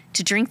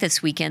to drink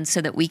this weekend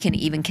so that we can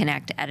even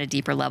connect at a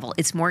deeper level?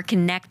 It's more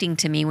connecting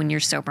to me when you're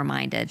sober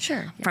minded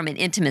Sure. from an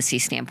intimacy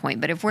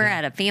standpoint. But if we're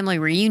at a family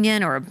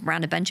reunion or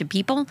around a bunch of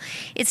people,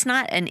 it's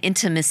not an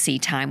intimacy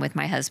time with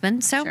my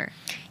husband. So Sure.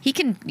 he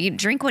can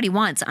drink what he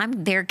wants.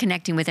 I'm there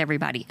connecting with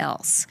everybody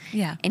else.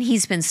 Yeah. And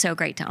he's been so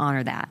great to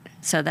honor that.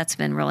 So that's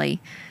been really,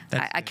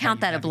 That's I good.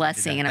 count that a Advocating for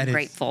blessing that. and I'm That is-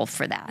 grateful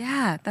for that.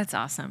 Yeah, that's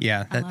awesome.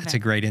 Yeah. I love That's it. a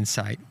great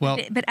insight. Well,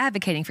 But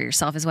advocating for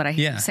yourself is what I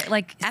hear Yeah. you say.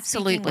 Like speaking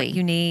Absolutely. what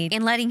you need.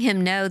 And letting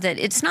him know that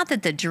it's not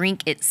that the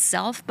drink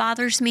itself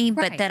bothers me,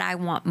 but Right. that I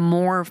want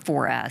more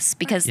for us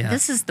because Yeah.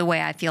 this is the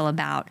way I feel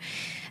about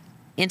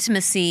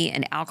intimacy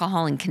and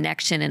alcohol and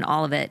connection and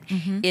all of it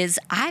is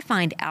I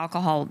find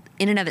alcohol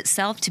in and of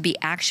itself to be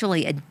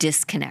actually a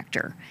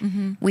disconnector.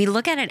 We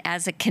look at it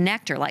as a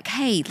connector, like,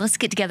 hey, let's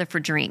get together for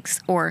drinks,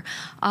 or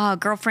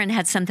girlfriend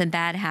had something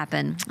bad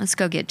happen, let's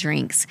go get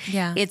drinks.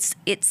 Yeah.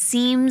 It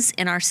seems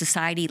in our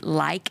society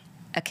like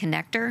a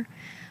connector,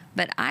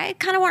 but I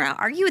kind of want to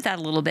argue with that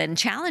a little bit and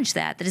challenge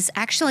that it's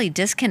actually a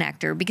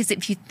disconnector, because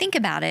if you think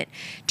about it,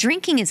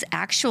 drinking is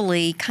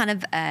actually kind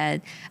of a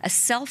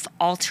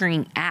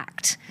self-altering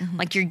act.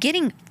 Like you're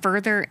getting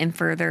further and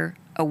further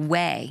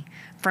away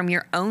from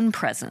your own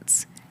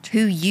presence,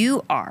 who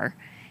you are.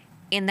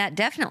 And that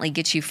definitely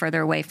gets you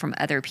further away from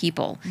other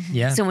people.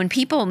 Yeah. So when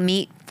people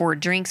meet for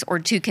drinks or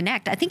to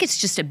connect, I think it's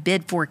just a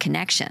bid for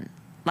connection.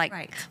 Like,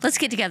 Right. let's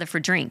get together for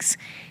drinks.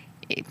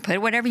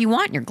 Put whatever you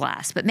want in your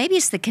glass, but maybe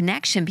it's the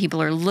connection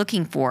people are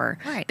looking for.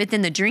 Right. But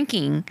then the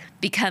drinking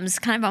becomes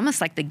kind of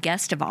almost like the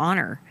guest of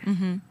honor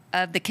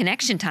of the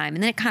connection time,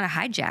 and then it kind of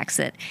hijacks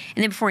it.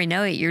 And then before you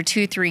know it, you're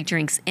 2-3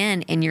 drinks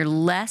in and you're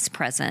less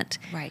present,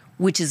 Right.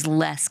 which is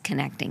less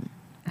connecting.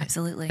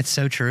 Absolutely. It's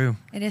so true.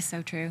 It is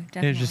so true.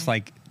 Definitely. There's just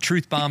like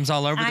truth bombs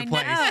all over the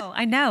place.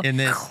 I know. In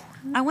this.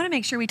 I want to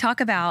make sure we talk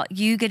about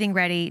you getting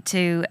ready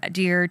to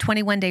do your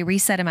 21-day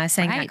reset. Am I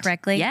saying Right. that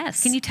correctly?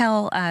 Yes. Can you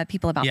tell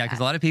people about Yeah, that? because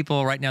a lot of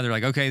people right now, they're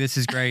like, okay, this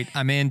is great.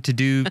 I'm in to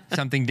do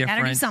something different.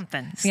 Gotta do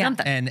something.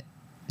 Something. And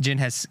Jen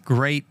has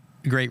great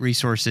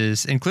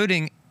resources,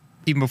 including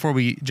even before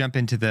we jump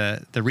into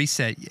the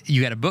reset,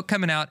 you got a book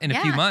coming out in a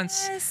few Yeah.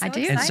 months. Yes, I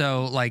do. And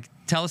so like,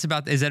 tell us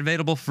about, is that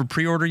available for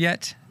pre-order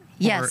yet?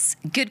 Yes,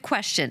 good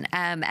question.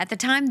 At the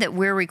time that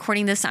we're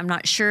recording this, I'm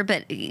not sure,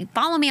 but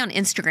follow me on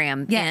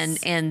Instagram, Yes.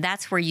 and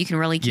that's where you can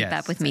really keep Yes.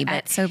 up with me. At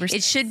But Sober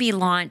it should be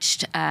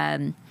launched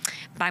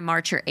by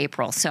March or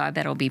April, so I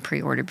bet it'll be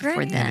pre-ordered before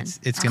Great. then. And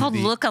it's gonna called be-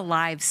 Look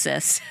Alive,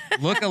 sis.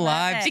 Look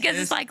alive. Because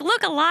it's like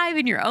look alive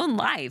in your own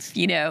life,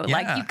 Yeah.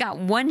 like you've got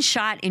one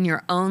shot in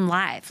your own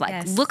life. Like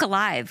Yes. look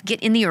alive, get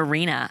in the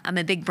arena. I'm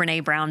a big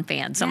Brene Brown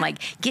fan, so I'm Yeah. like,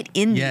 get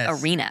in Yes. the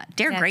arena.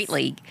 Dare Yes.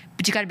 greatly,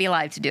 but you got to be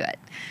alive to do it.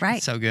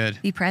 Right. So good.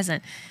 Be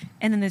present.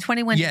 And then the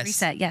 21-day Yes.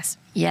 reset. Yes.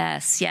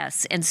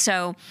 Yes. And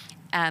so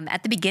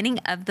at the beginning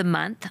of the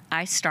month,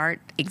 I start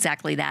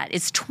exactly that.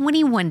 It's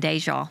 21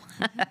 days, y'all.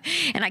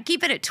 And I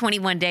keep it at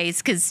 21 days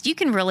because you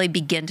can really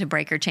begin to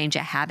break or change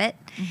a habit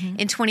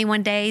in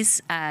 21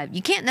 days.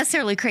 You can't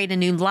necessarily create a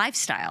new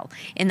lifestyle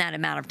in that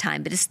amount of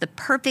time, but it's the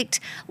perfect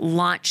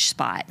launch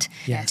spot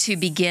Yes. to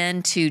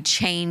begin to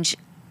change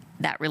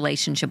that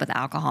relationship with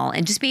alcohol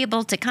and just be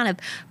able to kind of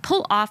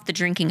pull off the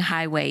drinking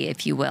highway,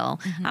 if you will.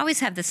 I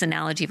always have this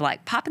analogy of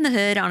like popping the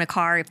hood on a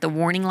car. If the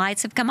warning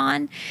lights have come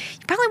on,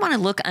 you probably want to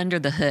look under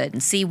the hood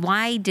and see,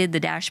 why did the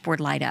dashboard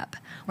light up?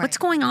 What's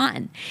going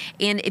on?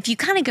 And if you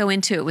kind of go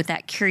into it with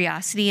that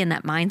curiosity and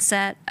that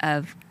mindset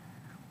of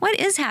what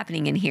is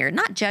happening in here,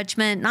 not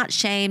judgment, not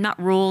shame, not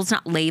rules,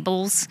 not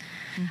labels,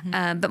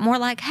 but more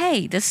like,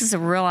 hey, this is a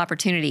real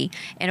opportunity.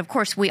 And of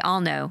course, we all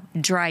know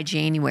dry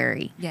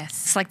January. Yes.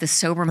 It's like the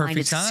sober-minded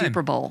Perfect time.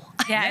 Super Bowl.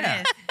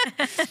 Yeah. It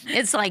is.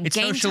 It's like It's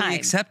game socially time.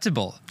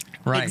 acceptable.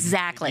 Right.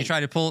 Exactly. You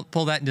try to pull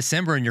that in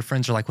December and your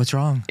friends are like, what's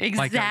wrong? Like, are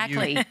you-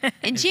 Exactly.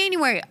 In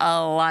January,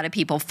 a lot of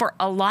people, for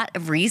a lot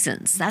of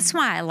reasons. That's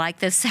why I like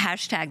this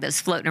hashtag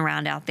that's floating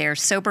around out there,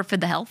 sober for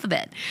the health of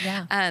it.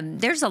 Yeah.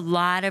 There's a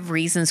lot of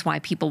reasons why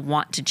people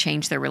want to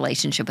change their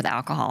relationship with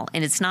alcohol.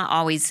 And it's not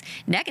always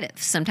negative.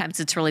 Sometimes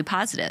it's really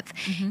positive.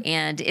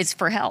 And it's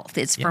for health.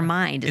 It's for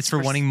mind. It's for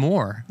wanting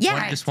more.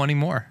 Yeah. Just wanting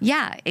more.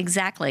 Yeah,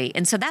 exactly.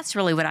 And so that's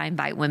really what I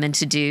invite women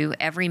to do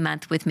every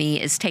month with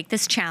me is take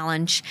this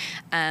challenge.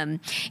 And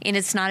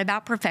it's not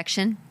about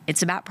perfection.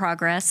 It's about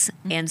progress.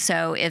 And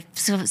so if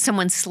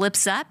someone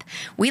slips up,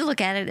 we look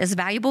at it as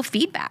valuable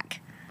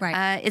feedback.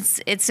 Right.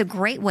 It's a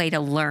great way to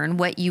learn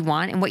what you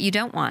want and what you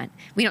don't want.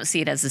 We don't see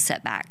it as a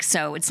setback.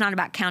 So it's not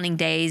about counting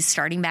days,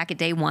 starting back at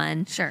day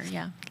one. Sure.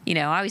 Yeah. You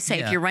know, I always say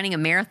Yeah. if you're running a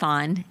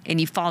marathon and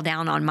you fall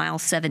down on mile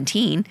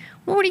 17,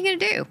 well, what are you going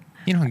to do?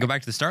 You know, go back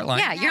to the start line.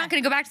 Yeah, you're not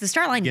going to go back to the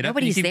start line. Get up and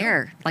Nobody's keep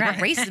there. Like Right.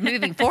 our race is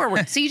moving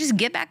forward. So you just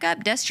get back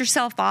up, dust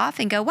yourself off,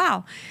 and go,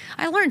 wow,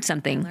 I learned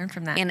something. I learned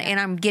from that. And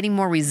I'm getting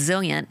more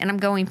resilient and I'm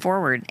going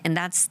forward. And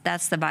that's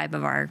the vibe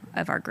of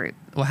our group.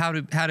 Well, how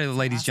do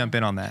ladies jump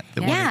in on that?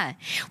 Yeah.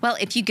 Well,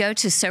 if you go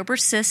to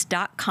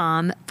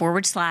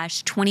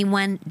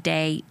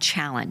sobersis.com/21-day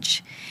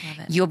challenge,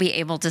 you'll be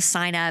able to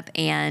sign up.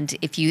 And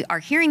if you are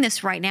hearing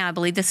this right now, I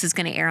believe this is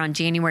going to air on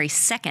January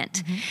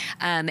 2nd,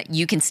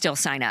 you can still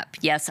sign up.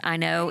 Yes, I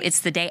know it's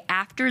the day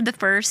after the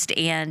first,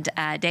 and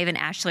Dave and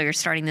Ashley are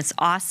starting this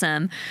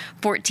awesome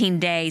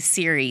 14-day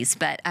series.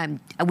 But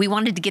we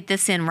wanted to get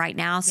this in right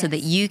now so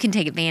that you can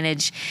take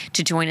advantage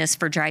to join us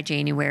for Dry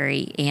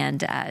January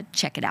and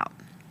check it out.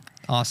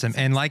 Awesome.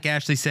 And like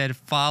Ashley said,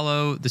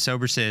 follow the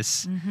Sober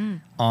Sis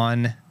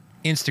on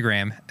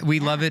Instagram. We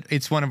love it.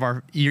 It's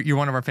you're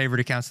one of our favorite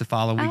accounts to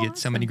follow. We get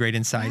so many great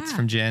insights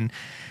from Jen.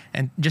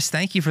 And just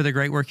thank you for the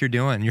great work you're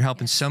doing. You're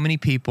helping so many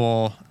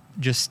people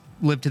just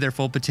live to their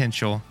full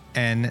potential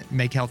and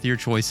make healthier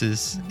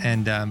choices.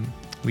 And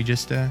we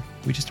just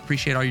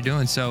appreciate all you're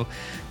doing. So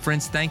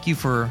friends, thank you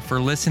for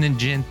listening.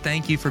 Jen,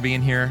 thank you for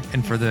being here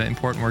and for the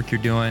important work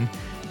you're doing.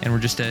 And we're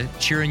just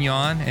cheering you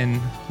on and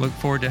look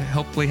forward to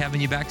hopefully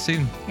having you back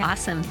soon.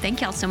 Awesome.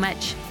 Thank y'all so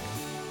much.